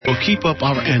keep up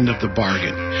our end of the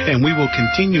bargain, and we will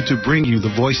continue to bring you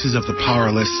the voices of the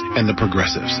powerless and the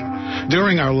progressives.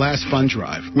 During our last fund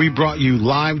drive, we brought you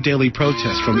live daily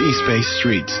protests from East Bay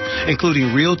streets,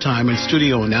 including real-time and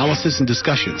studio analysis and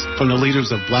discussions from the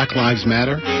leaders of Black Lives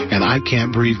Matter and I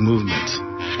Can't Breathe movements.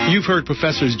 You've heard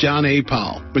Professors John A.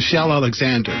 Powell, Michelle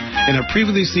Alexander, and a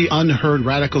previously unheard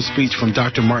radical speech from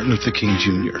Dr. Martin Luther King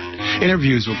Jr.,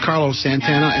 interviews with Carlos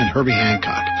Santana and Herbie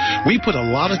Hancock. We put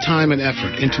a lot of time and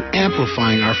effort into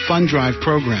amplifying our fund drive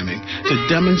programming to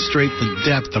demonstrate the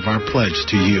depth of our pledge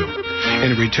to you.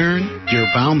 In return, your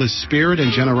boundless spirit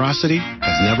and generosity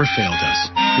has never failed us.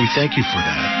 We thank you for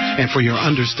that and for your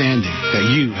understanding that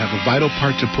you have a vital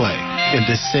part to play in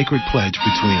this sacred pledge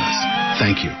between us.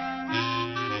 Thank you.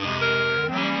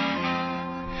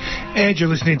 And you're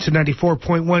listening to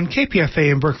 94.1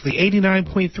 KPFA in Berkeley,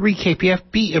 89.3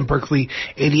 KPFB in Berkeley,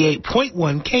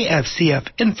 88.1 KFCF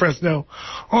in Fresno.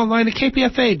 Online at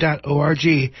kpfa.org.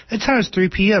 The time is 3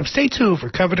 p.m. Stay tuned for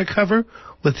Cover to Cover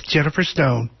with Jennifer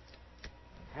Stone.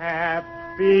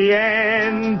 Happy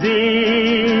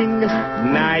ending,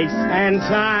 nice and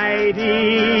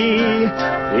tidy.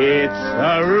 It's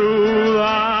a rule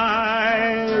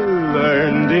I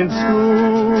learned in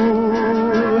school.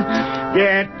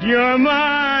 Get your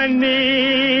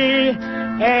money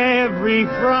every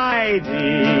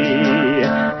Friday.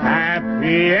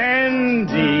 Happy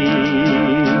endings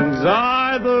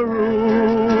are the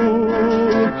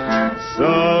rule.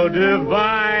 So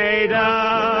divide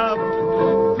up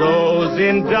those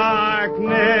in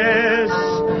darkness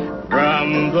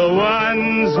from the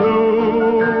ones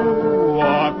who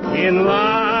walk in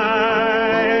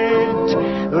light.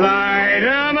 Light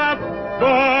 'em up,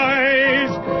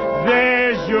 boys.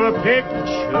 There's your picture.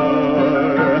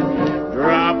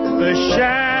 Drop the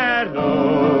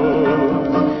shadows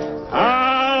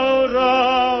out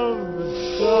of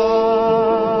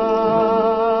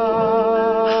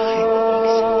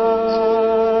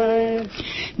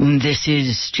sight. This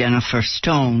is Jennifer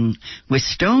Stone with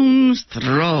Stone's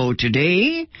Throw.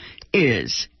 Today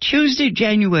is Tuesday,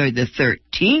 January the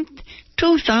 13th,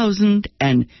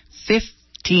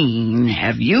 2015.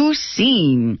 Have you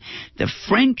seen the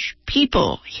French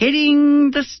people hitting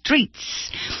the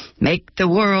streets? Make the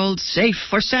world safe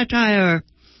for satire.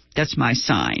 That's my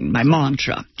sign, my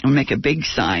mantra. I'll make a big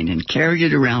sign and carry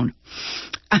it around.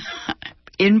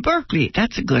 In Berkeley,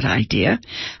 that's a good idea.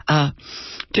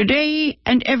 Today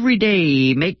and every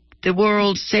day, make the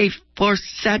world safe for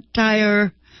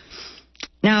satire.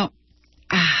 Now,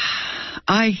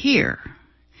 I hear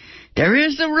there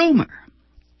is a rumor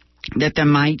that there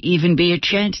might even be a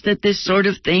chance that this sort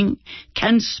of thing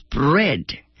can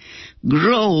spread,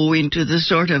 grow into the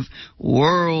sort of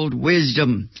world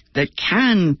wisdom that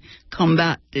can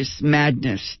combat this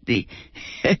madness, the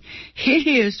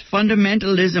hideous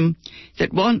fundamentalism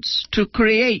that wants to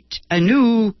create a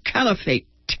new caliphate.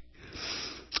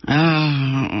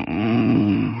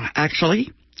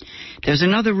 Actually, there's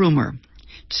another rumor.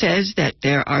 It says that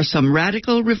there are some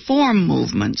radical reform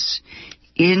movements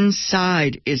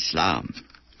inside Islam.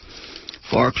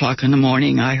 4 o'clock in the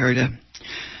morning, I heard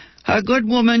a good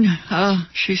woman.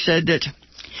 She said that,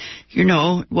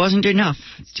 it wasn't enough.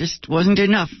 It just wasn't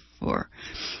enough for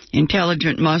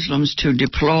intelligent Muslims to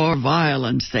deplore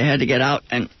violence. They had to get out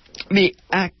and be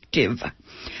active.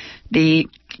 The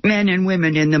men and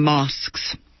women in the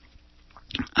mosques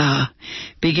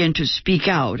begin to speak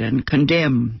out and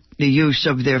condemn the use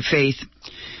of their faith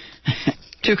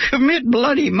to commit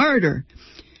bloody murder.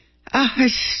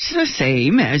 It's the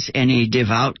same as any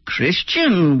devout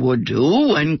Christian would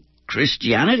do when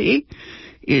Christianity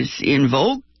is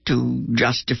invoked to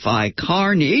justify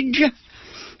carnage.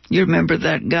 You remember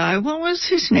that guy? What was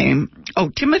his name? Oh,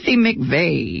 Timothy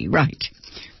McVeigh, right.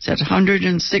 That's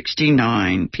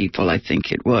 169 people, I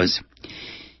think it was.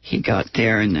 He got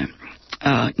there in the...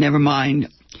 never mind.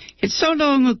 It's so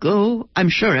long ago, I'm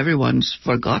sure everyone's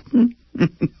forgotten.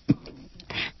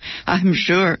 I'm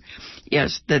sure,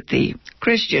 yes, that the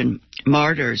Christian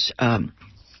martyrs,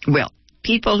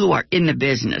 people who are in the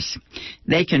business,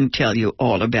 they can tell you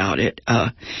all about it.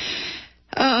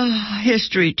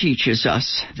 History teaches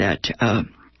us that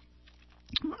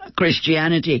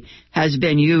Christianity has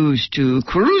been used to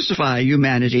crucify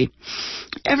humanity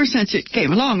ever since it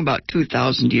came along about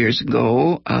 2,000 years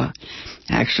ago,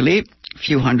 actually a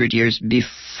few hundred years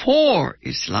before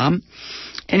Islam.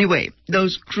 Anyway,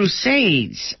 those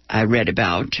crusades I read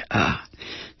about,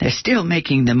 they're still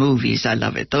making the movies. I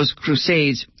love it. Those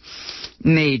crusades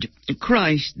made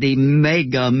Christ the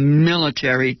mega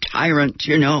military tyrant,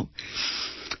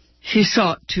 He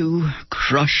sought to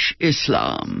crush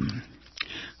Islam.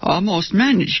 Almost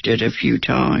managed it a few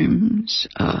times.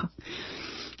 I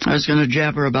was going to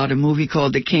jabber about a movie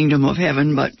called The Kingdom of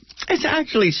Heaven, but it's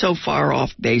actually so far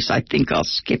off base, I think I'll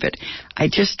skip it. I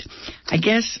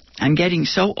guess I'm getting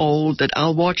so old that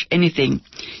I'll watch anything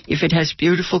if it has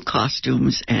beautiful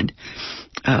costumes and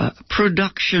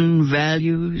production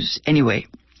values. Anyway,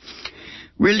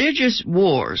 religious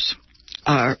wars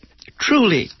are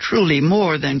truly, truly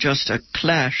more than just a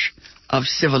clash of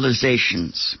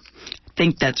civilizations. I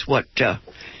think that's what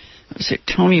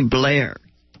Tony Blair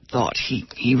thought.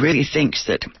 He really thinks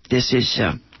that this is,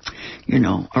 a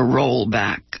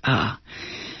rollback.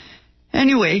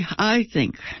 Anyway, I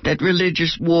think that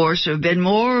religious wars have been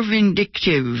more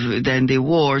vindictive than the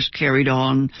wars carried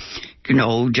on,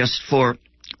 just for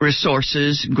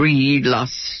resources, greed,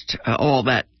 lust, all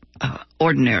that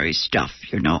ordinary stuff,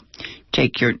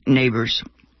 Take your neighbor's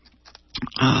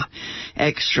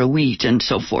extra wheat and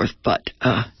so forth. But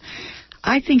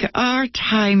I think our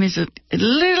time is a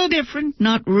little different,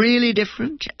 not really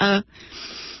different. I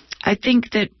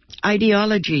think that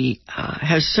ideology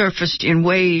has surfaced in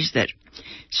ways that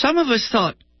some of us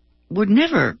thought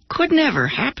could never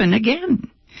happen again.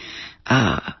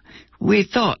 We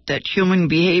thought that human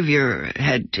behavior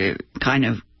had kind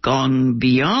of gone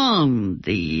beyond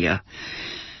the,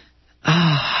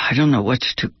 I don't know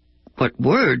what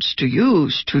words to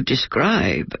use to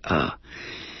describe.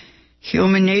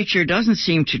 Human nature doesn't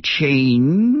seem to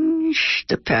change.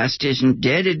 The past isn't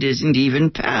dead. It isn't even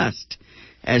past,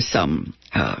 as some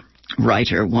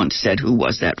writer once said. Who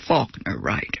was that? Faulkner,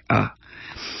 right?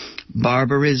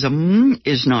 Barbarism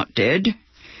is not dead.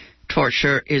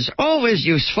 Torture is always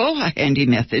useful, a handy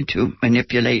method to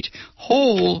manipulate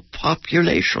whole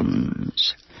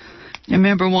populations. I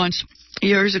remember once,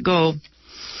 years ago,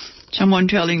 someone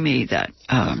telling me that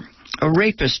a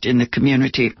rapist in the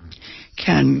community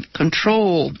can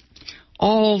control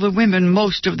all the women,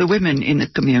 most of the women in the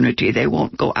community. They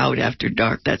won't go out after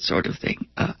dark, that sort of thing.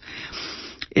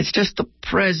 It's just the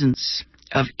presence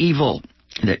of evil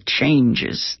that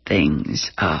changes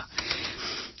things.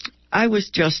 I was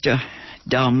just a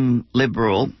dumb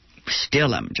liberal.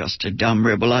 Still am just a dumb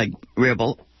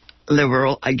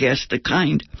liberal, I guess, the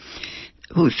kind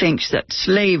who thinks that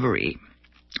slavery,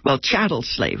 chattel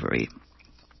slavery,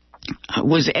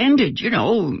 was ended,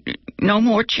 no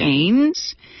more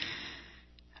chains.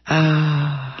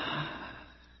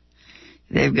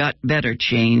 They've got better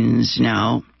chains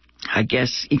now. I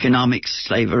guess economic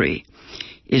slavery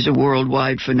is a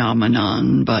worldwide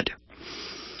phenomenon, but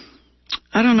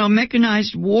I don't know,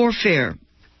 mechanized warfare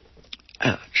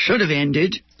should have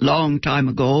ended long time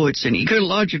ago. It's an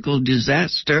ecological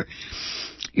disaster.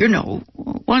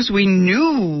 Once we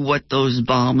knew what those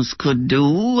bombs could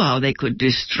do, how they could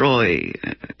destroy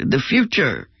the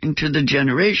future into the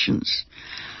generations,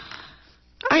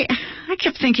 I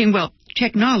kept thinking,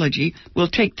 technology will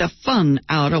take the fun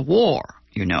out of war,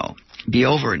 be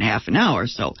over in half an hour,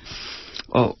 so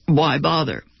why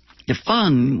bother? The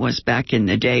fun was back in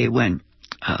the day when,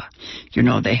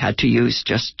 they had to use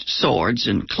just swords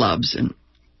and clubs, and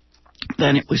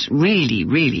then it was really,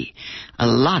 really a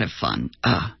lot of fun.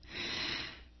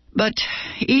 But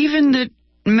even the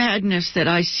madness that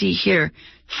I see here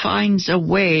finds a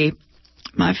way.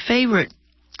 My favorite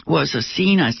was a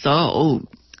scene I saw,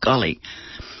 it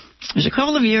was a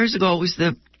couple of years ago. It was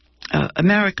the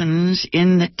Americans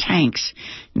in the tanks.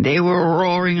 They were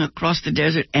roaring across the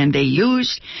desert, and they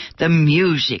used the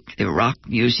music, the rock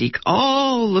music,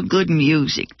 all the good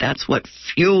music. That's what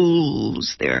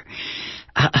fuels their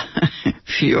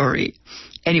fury.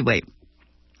 Anyway,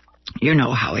 you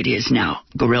know how it is now.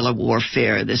 Guerrilla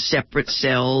warfare, the separate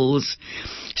cells,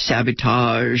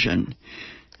 sabotage, and,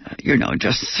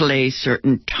 just slay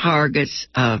certain targets,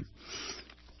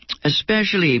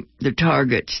 especially the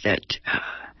targets that,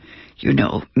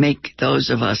 make those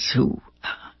of us who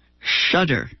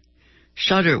shudder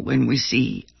when we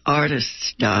see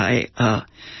artists die.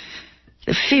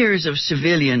 The fears of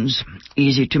civilians,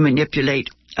 easy to manipulate.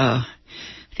 I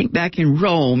think back in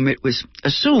Rome, it was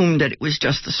assumed that it was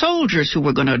just the soldiers who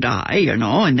were going to die,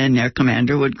 and then their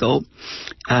commander would go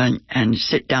and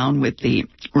sit down with the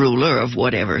ruler of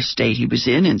whatever state he was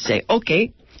in and say,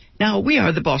 okay, now we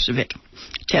are the boss of it.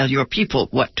 Tell your people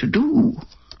what to do.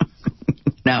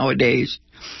 Nowadays,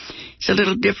 it's a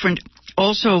little different.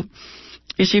 Also,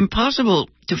 it's impossible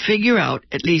to figure out,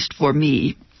 at least for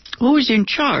me, who's in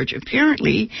charge.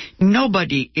 Apparently,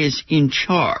 nobody is in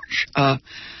charge.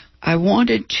 I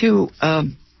wanted to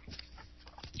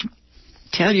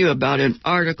tell you about an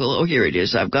article. Oh, here it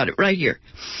is. I've got it right here.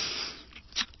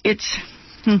 It's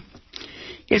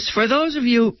It's for those of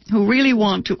you who really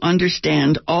want to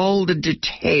understand all the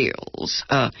details.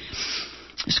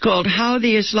 It's called How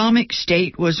the Islamic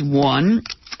State Was Won,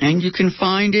 and you can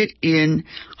find it in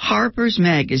Harper's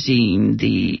Magazine,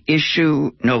 the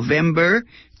issue November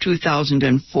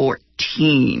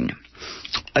 2014.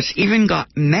 It's even got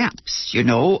maps,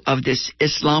 of this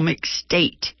Islamic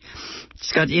State.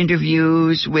 It's got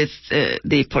interviews with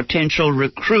the potential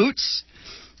recruits.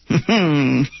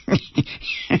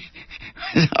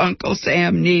 Uncle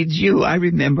Sam needs you. I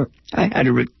remember I had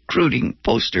a recruiting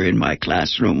poster in my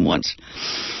classroom once.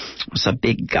 It was a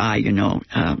big guy,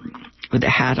 with a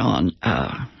hat on.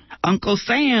 Uncle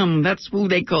Sam, that's who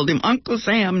they called him. Uncle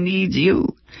Sam needs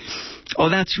you. Oh,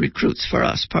 that's recruits for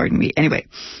us, pardon me. Anyway,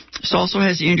 this also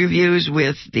has interviews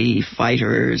with the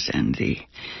fighters and the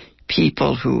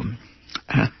people who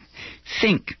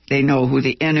think they know who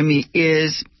the enemy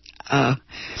is.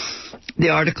 The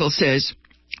article says,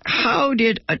 how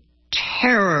did a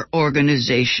terror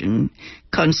organization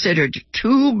considered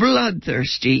too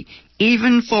bloodthirsty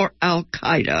even for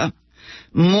Al-Qaeda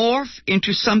morph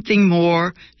into something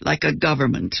more like a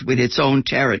government with its own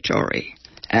territory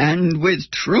and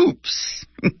with troops?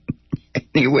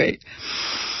 Anyway,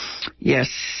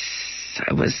 yes,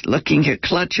 I was looking at a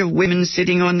clutch of women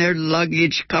sitting on their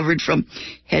luggage covered from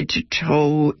head to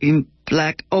toe in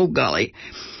black. Oh, golly.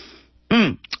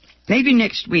 Maybe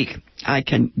next week I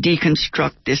can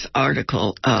deconstruct this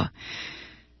article. The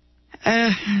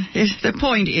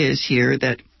point is here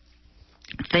that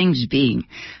things being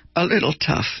a little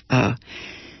tough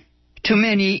to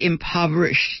many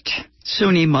impoverished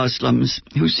Sunni Muslims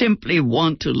who simply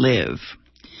want to live,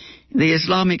 the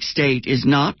Islamic State is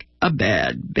not a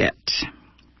bad bet.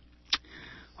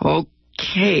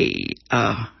 Okay,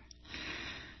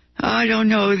 I don't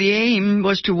know. The aim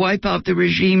was to wipe out the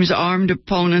regime's armed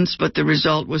opponents, but the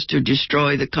result was to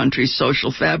destroy the country's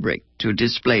social fabric, to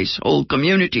displace whole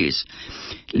communities,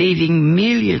 leaving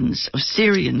millions of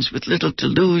Syrians with little to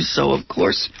lose. So, of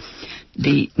course,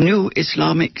 the new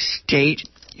Islamic State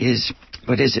is,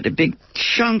 a big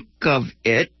chunk of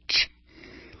it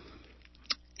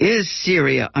is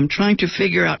Syria. I'm trying to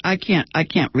figure out, I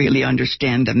can't really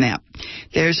understand the map.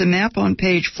 There's a map on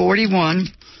page 41.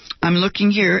 I'm looking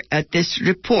here at this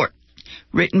report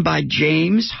written by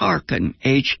James Harkin,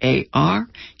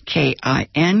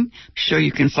 Harkin. Sure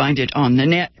you can find it on the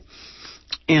net.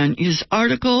 And his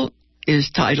article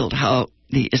is titled How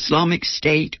the Islamic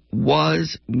State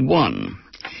Was Won.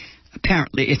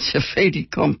 Apparently it's a fait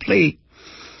accompli.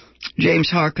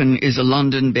 James Harkin is a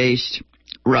London-based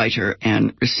writer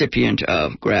and recipient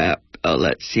of a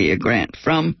grant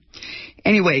from.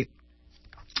 Anyway,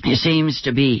 he seems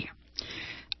to be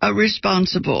a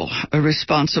responsible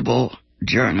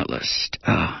journalist.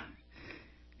 I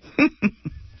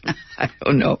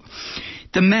don't know.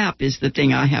 The map is the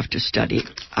thing I have to study.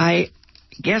 I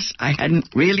guess I hadn't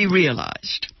really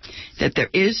realized that there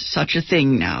is such a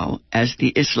thing now as the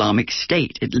Islamic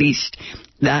State. At least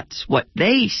that's what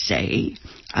they say.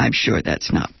 I'm sure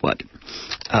that's not what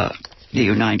the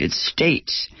United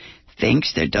States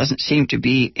thinks. There doesn't seem to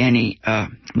be any,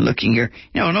 I'm looking here.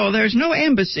 No, there's no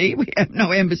embassy. We have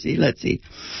no embassy. Let's see.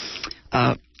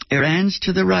 Iran's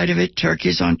to the right of it.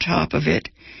 Turkey's on top of it.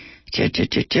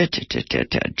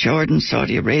 Jordan,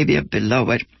 Saudi Arabia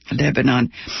below it.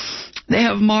 Lebanon. They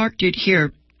have marked it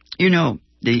here,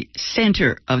 the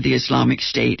center of the Islamic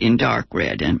State in dark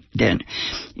red. And then,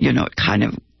 it kind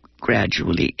of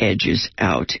gradually edges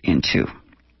out into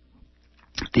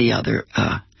the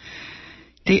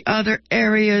other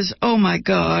areas. Oh my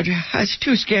God, it's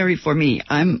too scary for me.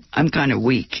 I'm kind of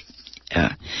weak.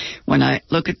 When I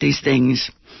look at these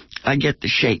things, I get the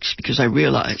shakes because I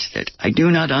realize that I do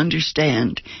not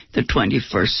understand the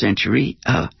 21st century.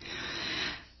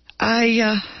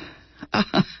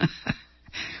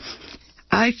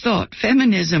 I thought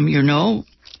feminism,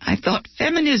 I thought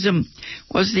feminism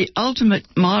was the ultimate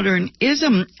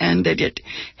modern-ism and that it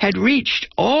had reached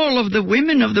all of the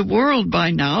women of the world by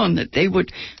now and that they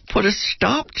would put a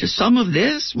stop to some of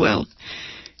this. Well,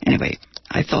 anyway,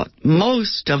 I thought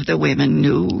most of the women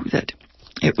knew that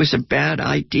it was a bad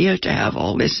idea to have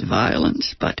all this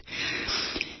violence, but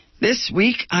this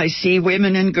week I see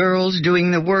women and girls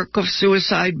doing the work of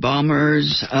suicide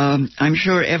bombers. I'm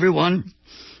sure everyone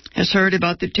has heard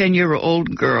about the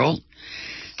 10-year-old girl,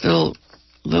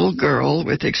 little girl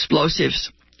with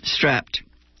explosives strapped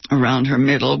around her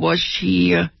middle. Was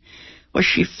she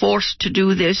forced to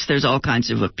do this? There's all kinds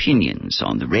of opinions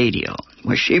on the radio.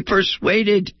 Was she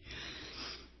persuaded?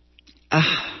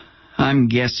 I'm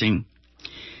guessing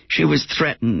She was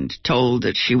threatened, told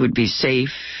that she would be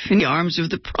safe in the arms of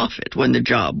the prophet when the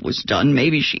job was done.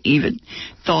 Maybe she even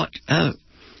thought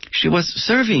she was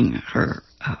serving her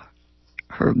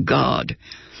God.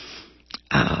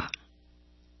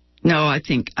 No, I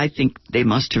think they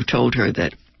must have told her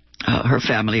that her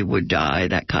family would die,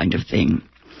 that kind of thing.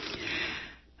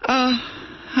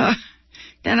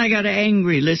 Then I got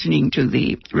angry listening to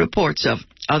the reports of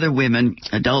other women,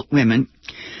 adult women,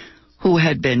 who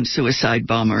had been suicide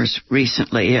bombers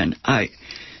recently, and I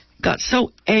got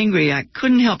so angry I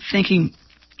couldn't help thinking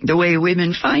the way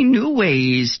women find new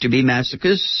ways to be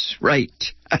masochists. Right.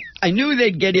 I knew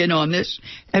they'd get in on this.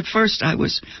 At first I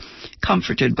was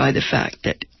comforted by the fact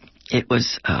that it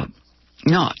was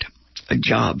not a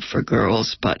job for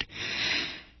girls, but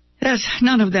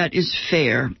none of that is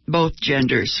fair. Both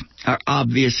genders are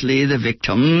obviously the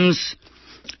victims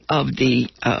of the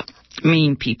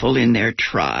mean people in their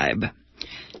tribe.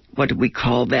 What do we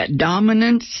call that?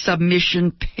 Dominant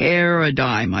submission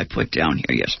paradigm, I put down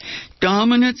here, yes.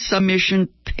 Dominant submission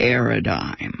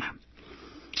paradigm.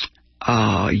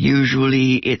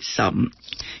 Usually it's some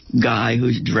guy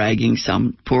who's dragging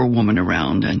some poor woman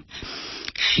around, and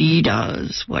she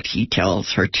does what he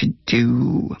tells her to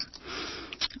do.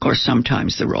 Of course,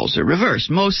 sometimes the roles are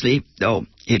reversed. Mostly, though,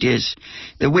 it is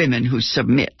the women who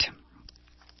submit.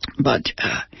 But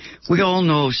we all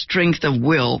know strength of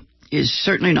will is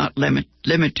certainly not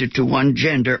limited to one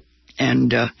gender.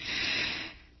 And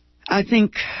I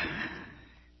think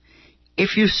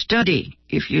if you study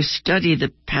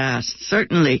the past,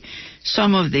 certainly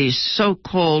some of these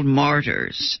so-called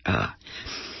martyrs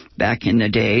back in the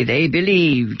day, they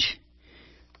believed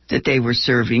that they were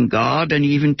serving God, and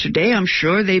even today I'm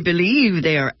sure they believe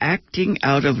they are acting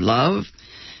out of love,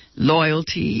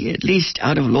 loyalty, at least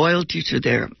out of loyalty to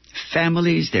their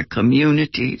families, their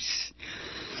communities.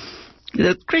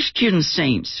 The Christian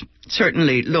saints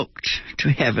certainly looked to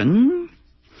heaven.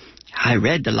 I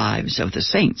read the lives of the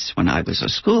saints when I was a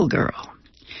schoolgirl.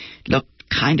 Looked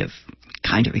kind of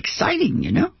exciting,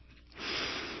 you know.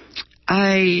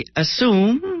 I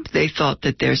assume they thought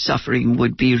that their suffering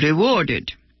would be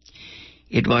rewarded.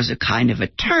 It was a kind of a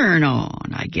turn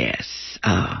on, I guess.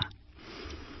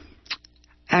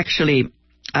 Actually,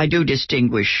 I do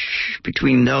distinguish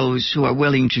between those who are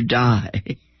willing to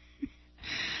die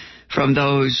from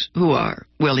those who are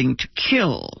willing to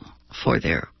kill for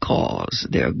their cause,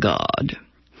 their God.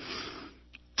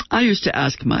 I used to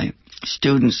ask my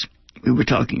students, we were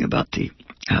talking about the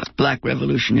Black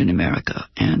Revolution in America,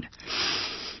 and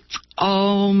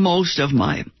most of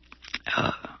my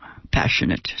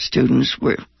passionate students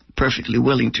were perfectly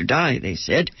willing to die, they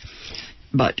said,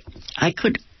 but I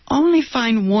could only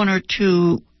find one or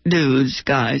two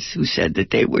guys who said that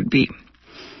they would be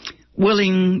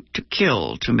willing to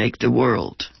kill to make the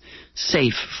world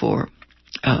safe for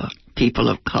people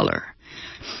of color.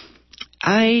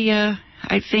 I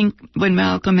think when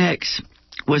Malcolm X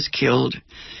was killed,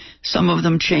 some of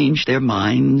them changed their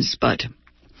minds, but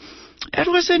it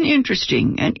was an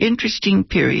interesting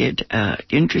period,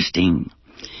 interesting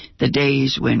the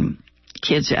days when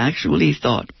kids actually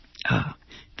thought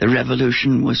the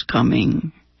revolution was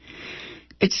coming.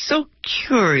 It's so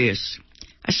curious.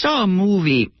 I saw a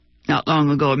movie not long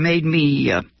ago. It made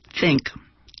me think.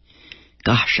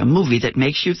 Gosh, a movie that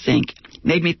makes you think.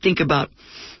 Made me think about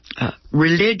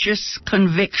religious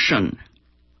conviction.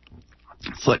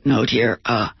 Footnote here.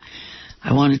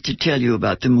 I wanted to tell you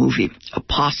about the movie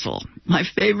Apostle. My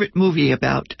favorite movie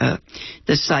about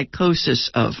the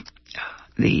psychosis of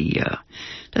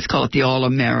let's call it the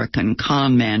all-American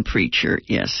con man preacher,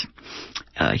 yes.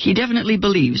 He definitely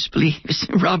believes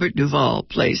Robert Duvall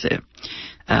plays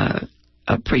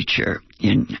a preacher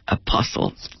in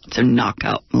Apostle. It's a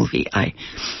knockout movie. I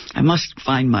must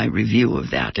find my review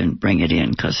of that and bring it in,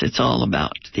 because it's all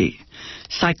about the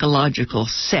psychological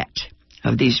set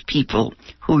of these people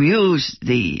who use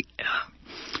the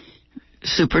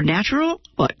supernatural,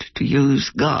 to use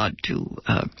God to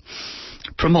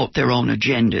promote their own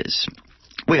agendas.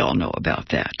 We all know about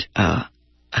that.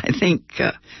 I think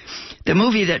the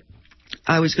movie that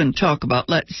I was going to talk about,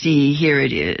 let's see, here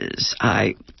it is.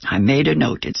 I made a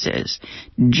note. It says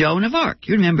Joan of Arc.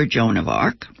 You remember Joan of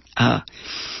Arc?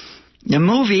 The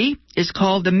movie is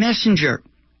called The Messenger.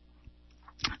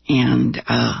 And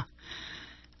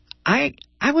I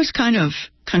was kind of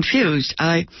confused.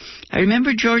 I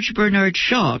remember George Bernard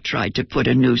Shaw tried to put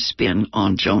a new spin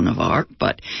on Joan of Arc,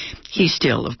 but he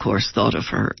still, of course, thought of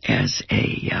her as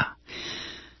a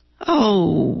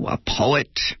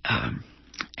poet,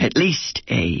 at least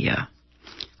a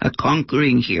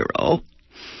conquering hero.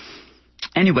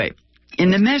 Anyway,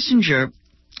 in The Messenger,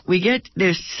 we get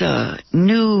this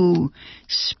new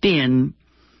spin.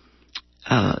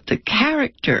 The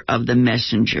character of the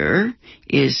messenger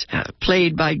is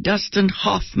played by Dustin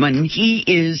Hoffman. He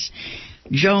is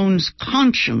Joan's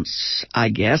conscience, I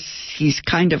guess. He's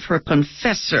kind of her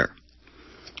confessor.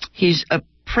 He's a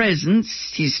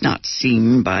presence. He's not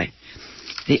seen by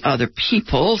the other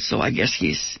people, so I guess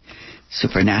he's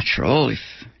supernatural,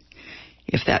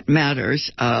 if that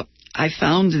matters. I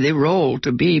found the role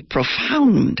to be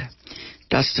profound.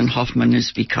 Dustin Hoffman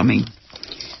is becoming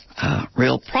a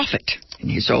real prophet in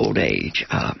his old age.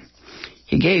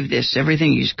 He gave this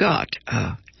everything he's got.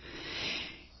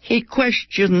 He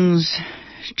questions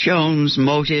Joan's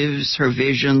motives, her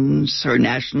visions, her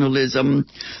nationalism,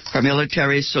 her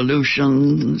military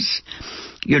solutions.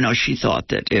 You know, she thought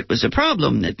that it was a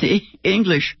problem that the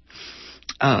English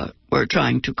were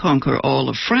trying to conquer all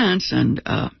of France, and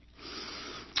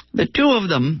the two of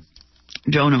them,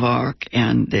 Joan of Arc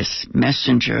and this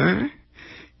messenger,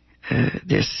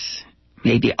 this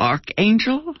maybe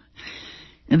archangel,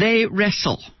 they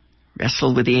wrestle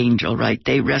with the angel, right?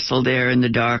 They wrestle there in the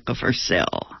dark of her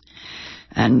cell.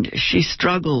 And she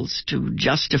struggles to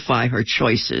justify her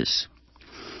choices.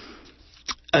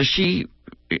 She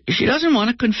doesn't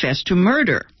want to confess to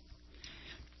murder.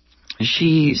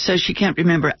 She says she can't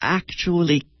remember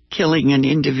actually killing an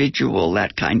individual,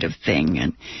 that kind of thing.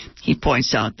 And he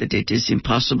points out that it is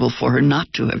impossible for her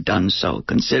not to have done so,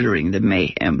 considering the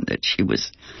mayhem that she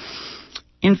was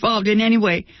involved in.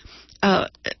 Anyway,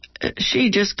 she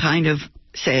just kind of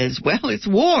says, well, it's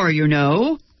war, you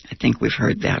know. I think we've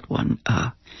heard that one.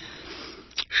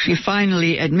 She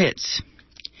finally admits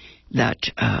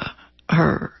that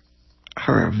her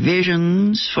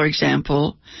visions, for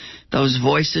example, those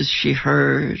voices she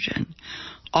heard and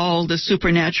all the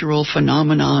supernatural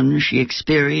phenomenon she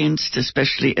experienced,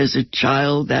 especially as a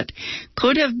child, that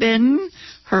could have been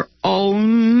her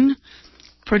own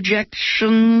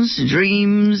projections,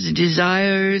 dreams,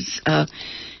 desires,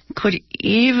 could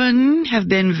even have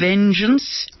been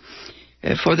vengeance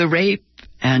for the rape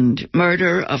and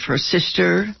murder of her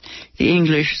sister. The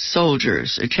English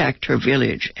soldiers attacked her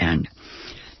village, and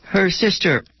her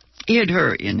sister hid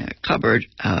her in a cupboard.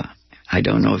 I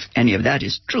don't know if any of that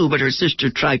is true, but her sister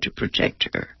tried to protect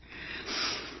her.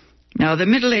 Now, the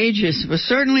Middle Ages was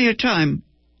certainly a time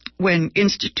when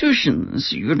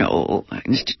institutions,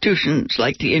 institutions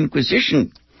like the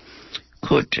Inquisition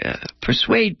could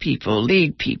persuade people,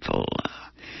 lead people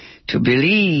to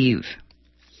believe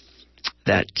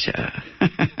that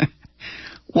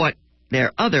what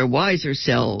their other wiser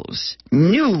selves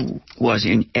knew was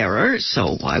in error.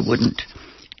 So why wouldn't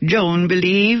Joan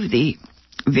believe the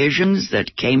visions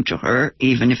that came to her,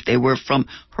 even if they were from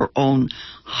her own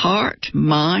heart,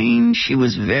 mind? She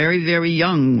was very, very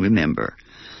young, remember.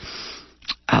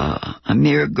 A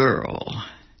mere girl.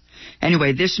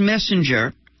 Anyway, this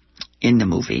messenger in the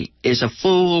movie is a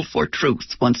fool for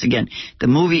truth. Once again, the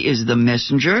movie is the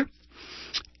messenger,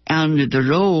 and the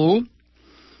role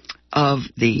of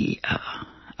the,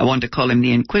 I want to call him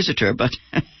the Inquisitor, but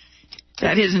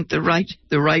that isn't the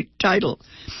right title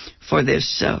for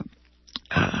this,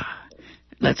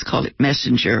 let's call it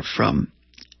messenger from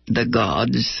the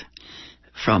gods,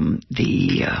 from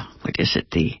the,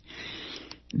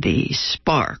 the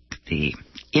spark, the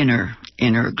inner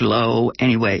glow.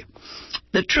 Anyway,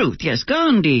 the truth. Yes,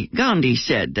 Gandhi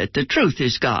said that the truth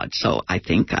is God, so I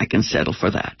think I can settle for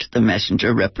that. The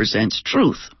messenger represents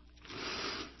truth.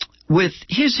 With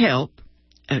his help,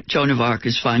 Joan of Arc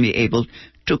is finally able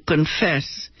to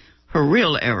confess her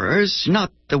real errors,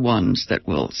 not the ones that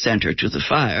will send her to the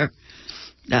fire.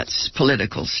 That's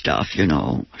political stuff, you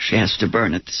know. She has to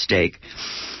burn at the stake.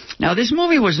 Now, this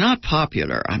movie was not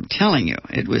popular, I'm telling you.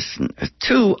 It was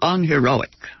too unheroic.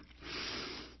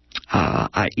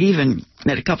 I even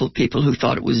met a couple of people who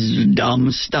thought it was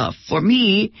dumb stuff. For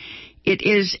me, it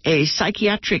is a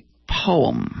psychiatric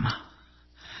poem.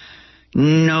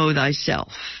 Know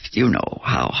thyself. You know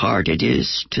how hard it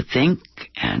is to think,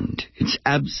 and it's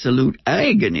absolute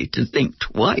agony to think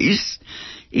twice.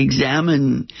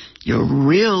 Examine your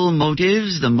real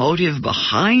motives, the motive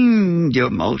behind your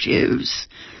motives.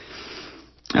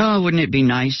 Oh, wouldn't it be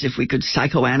nice if we could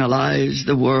psychoanalyze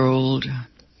the world?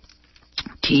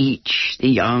 Teach the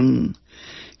young,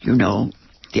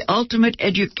 the ultimate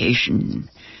education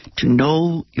to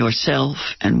know yourself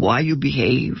and why you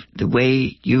behave the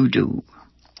way you do.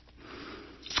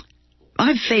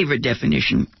 My favorite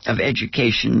definition of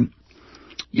education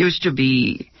used to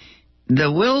be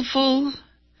the willful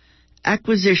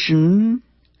acquisition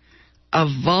of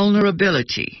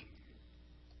vulnerability.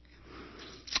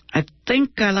 I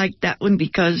think I liked that one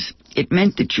because it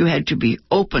meant that you had to be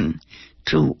open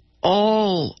to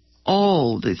all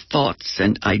the thoughts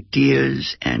and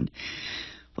ideas and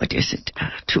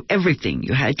to everything.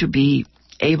 You had to be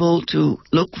able to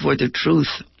look for the truth,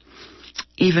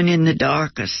 even in the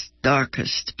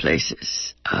darkest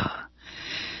places.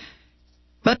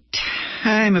 But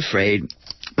I'm afraid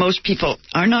most people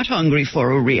are not hungry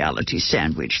for a reality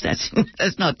sandwich.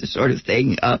 That's not the sort of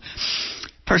thing.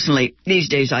 Personally, these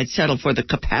days I'd settle for the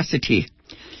capacity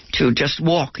to just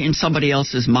walk in somebody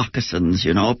else's moccasins,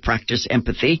 practice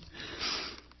empathy.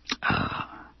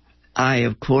 I,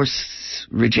 of course,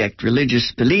 reject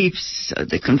religious beliefs,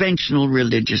 the conventional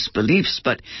religious beliefs,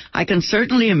 but I can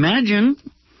certainly imagine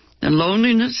the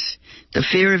loneliness, the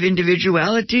fear of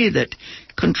individuality that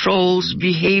controls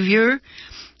behavior,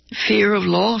 fear of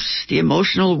loss, the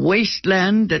emotional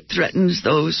wasteland that threatens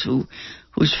those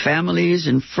whose families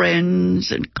and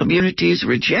friends and communities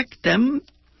reject them.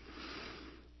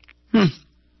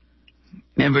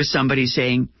 Remember somebody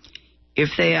saying,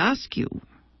 if they ask you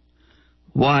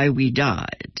why we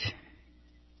died,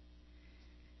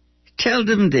 tell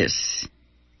them this: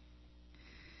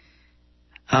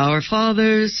 our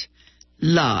fathers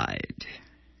lied.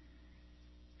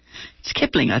 It's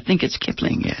Kipling. I think it's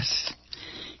Kipling, yes.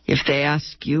 If they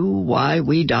ask you why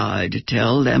we died,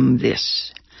 tell them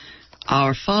this: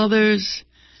 our fathers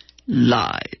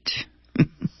lied.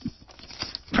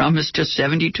 Promised to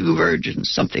 72 virgins,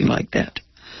 something like that.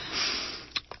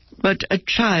 But a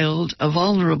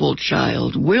vulnerable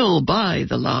child, will buy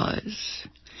the lies.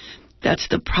 That's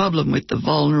the problem with the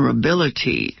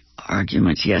vulnerability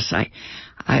arguments. Yes, I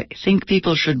think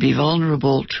people should be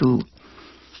vulnerable to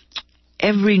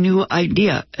every new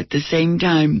idea. At the same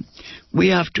time, we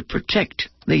have to protect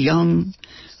the young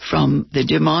from the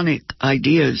demonic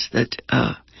ideas that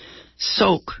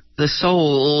soak the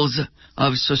souls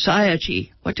of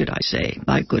society. What did I say?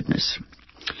 My goodness.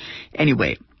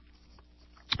 Anyway,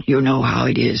 you know how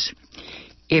it is.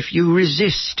 If you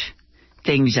resist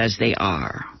things as they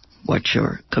are, what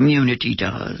your community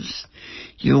does,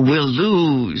 you will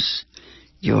lose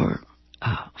your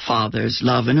father's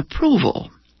love and approval.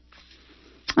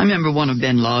 I remember one of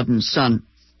bin Laden's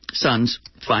sons,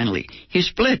 finally, he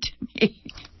split.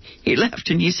 He left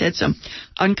and he said some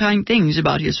unkind things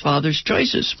about his father's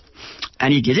choices.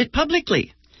 And he did it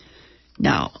publicly.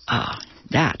 Now,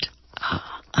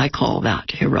 I call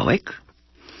that heroic.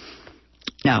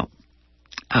 Now,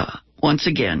 once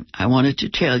again, I wanted to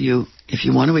tell you, if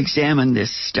you want to examine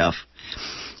this stuff,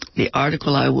 the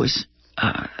article I was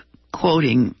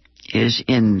quoting is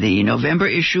in the November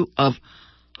issue of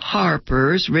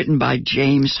Harper's, written by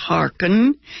James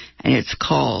Harkin, and it's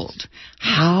called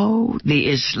How the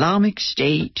Islamic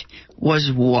State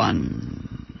Was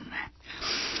Won.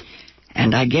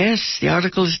 And I guess the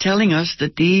article is telling us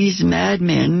that these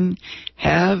madmen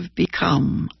have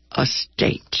become a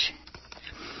state.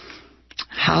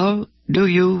 How do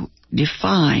you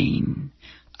define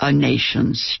a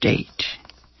nation state?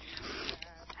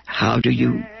 How do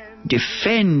you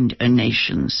defend a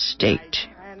nation state?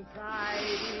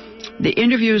 The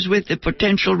interviews with the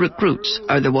potential recruits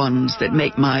are the ones that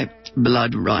make my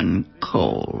blood run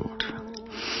cold.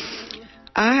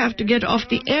 I have to get off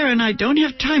the air, and I don't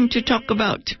have time to talk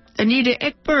about Anita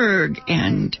Ekberg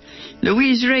and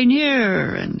Louise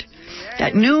Rainier and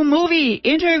that new movie,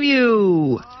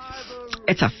 Interview.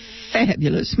 It's a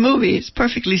fabulous movie. It's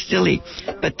perfectly silly,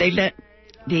 but they let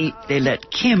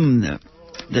Kim,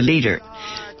 the leader,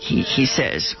 he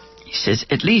says,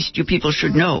 at least you people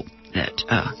should know that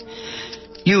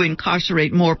you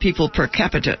incarcerate more people per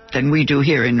capita than we do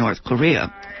here in North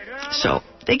Korea. So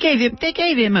they gave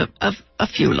him a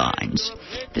few lines.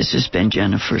 This has been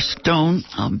Jennifer Stone.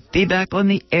 I'll be back on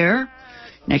the air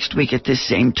next week at this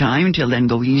same time. Until then,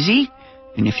 go easy.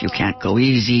 And if you can't go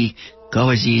easy, go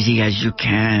as easy as you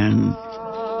can.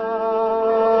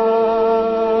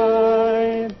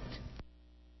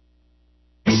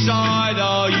 Which side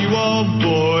are you on,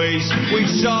 boys? Which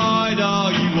side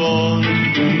are you on?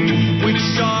 Which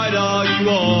side are you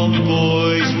on,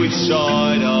 boys? Which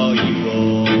side are you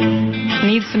on?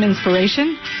 Need some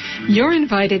inspiration? You're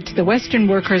invited to the Western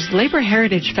Workers Labor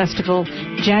Heritage Festival,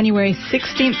 January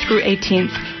 16th through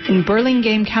 18th in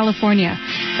Burlingame, California,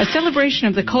 a celebration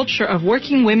of the culture of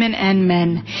working women and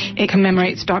men. It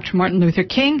commemorates Dr. Martin Luther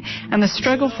King and the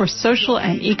struggle for social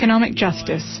and economic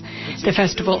justice. The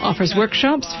festival offers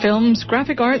workshops, films,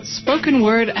 graphic arts, spoken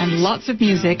word, and lots of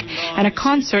music, and a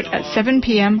concert at 7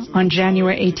 p.m. on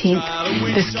January 18th.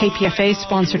 This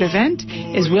KPFA-sponsored event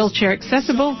is wheelchair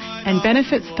accessible and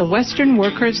benefits the Western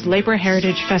Workers Labor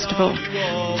Heritage Festival.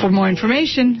 For more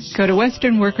information, go to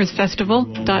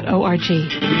westernworkersfestival.org.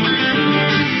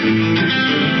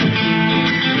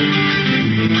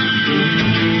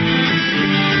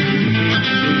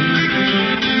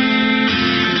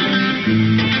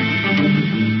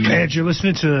 Ed, you're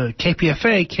listening to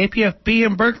KPFA, KPFB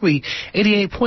in Berkeley, 88.